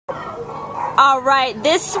Alright,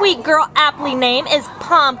 this sweet girl aptly name is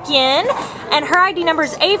Pumpkin, and her ID number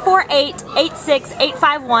is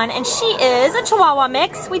A4886851, and she is a Chihuahua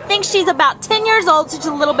mix. We think she's about 10 years old, so she's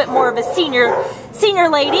a little bit more of a senior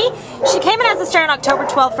lady. She came in as a stray on October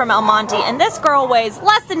 12th from Monte, and this girl weighs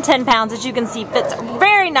less than 10 pounds, as you can see, fits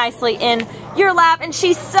very nicely in your lap, and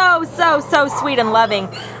she's so sweet and loving.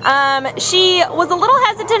 She was a little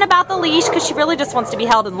hesitant about the leash because she really just wants to be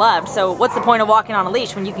held and loved, so what's the point of walking on a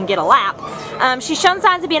leash when you can get a lap? She's shown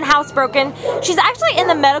signs of being housebroken. She's actually in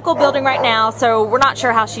the medical building right now, so we're not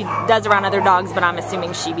sure how she does around other dogs, but I'm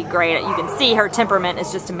assuming she'd be great. You can see her temperament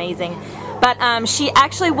is just amazing. But she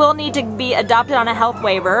actually will need to be adopted on a health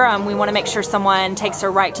waiver. We want to make sure someone takes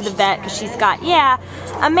her right to the vet because she's got, a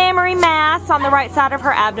mammary mass on the right side of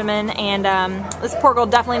her abdomen, and this poor girl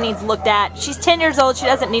definitely needs looked at. She's 10 years old. She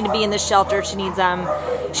doesn't need to be in this shelter. She needs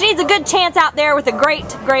a good chance out there with a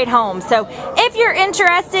great home. So if you're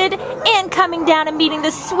interested in coming down and meeting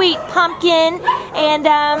this sweet Pumpkin and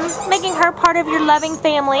making her part of your loving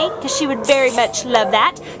family, because she would very much love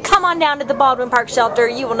that, come on down to the Baldwin Park shelter.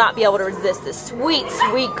 You will not be able to resist this sweet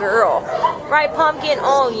girl. Right, Pumpkin?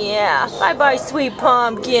 Oh yeah. Bye-bye, sweet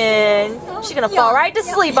Pumpkin. She's gonna fall right to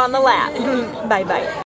sleep on the lap. Bye-bye.